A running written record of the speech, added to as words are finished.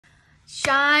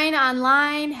Shine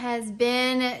Online has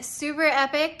been super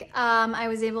epic. I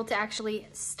was able to actually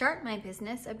start my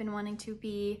business. I've been wanting to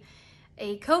be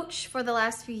a coach for the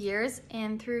last few years,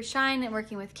 and through Shine and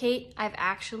working with Kate, I've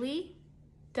actually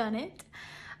done it.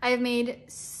 I've made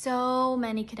so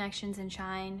many connections in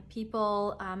Shine.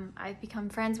 People I've become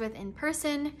friends with in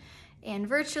person and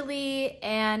virtually,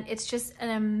 and it's just an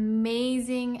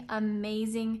amazing,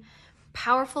 amazing,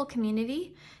 powerful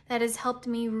community that has helped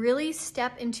me really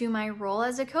step into my role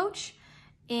as a coach.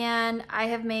 And I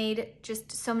have made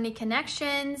just so many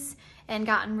connections and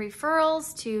gotten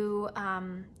referrals to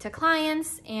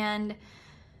clients and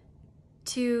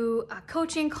to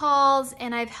coaching calls,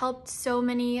 and I've helped so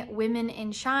many women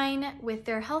in Shine with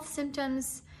their health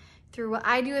symptoms through what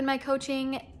I do in my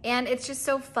coaching. And it's just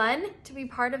so fun to be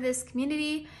part of this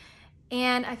community,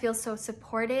 and I feel so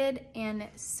supported and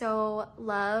so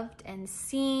loved and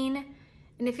seen.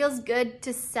 And it feels good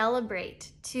to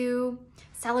celebrate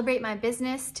my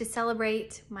business, to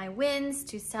celebrate my wins,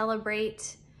 to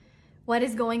celebrate what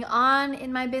is going on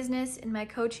in my business, in my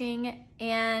coaching,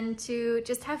 and to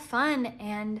just have fun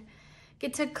and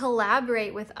get to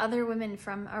collaborate with other women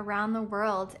from around the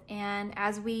world. And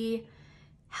as we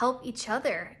help each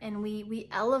other and we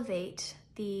elevate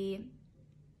the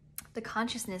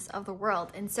consciousness of the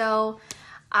world. And so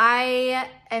I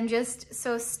am just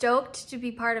so stoked to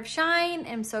be part of Shine.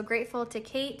 I'm so grateful to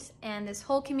Kate and this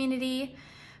whole community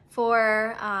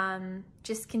for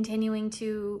just continuing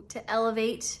to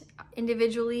elevate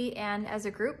individually and as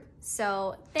a group.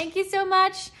 So thank you so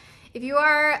much. If you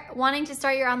are wanting to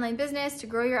start your online business, to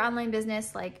grow your online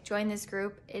business, like, join this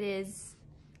group. It is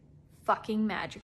fucking magical.